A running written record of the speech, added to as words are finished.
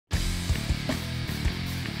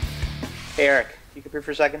Hey Eric, you come here for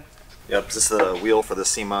a second? Yep, is this the wheel for the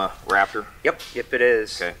SEMA Raptor? Yep, it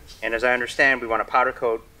is. Okay. And as I understand, we want to powder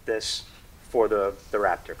coat this for the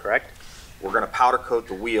Raptor, correct? We're going to powder coat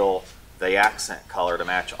the wheel, the accent color to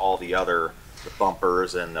match all the other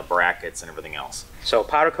bumpers and the brackets and everything else. So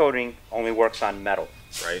powder coating only works on metal.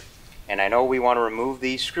 Right. And I know we want to remove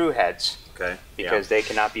these screw heads. Okay. Because they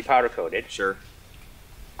cannot be powder coated. Sure.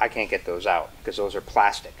 I can't get those out because those are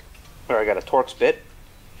plastic. Here I got a Torx bit.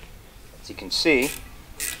 As you can see,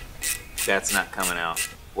 that's not coming out.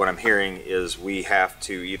 What I'm hearing is we have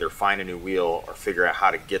to either find a new wheel or figure out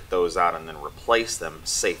how to get those out and then replace them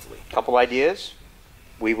safely. Couple ideas.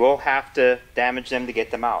 We will have to damage them to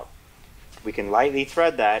get them out. We can lightly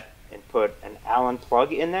thread that and put an Allen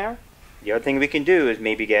plug in there. The other thing we can do is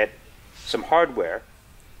maybe get some hardware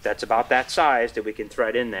that's about that size that we can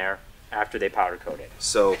thread in there after they powder coat it.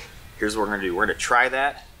 So here's what we're going to do. We're going to try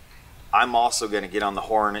that. I'm also going to get on the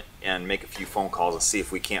horn and make a few phone calls and see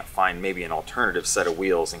if we can't find maybe an alternative set of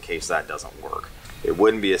wheels in case that doesn't work. It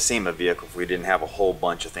wouldn't be a SEMA vehicle if we didn't have a whole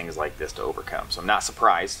bunch of things like this to overcome. So I'm not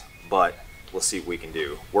surprised, but we'll see what we can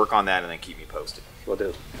do. Work on that and then keep me posted. Will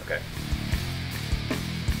do. Okay.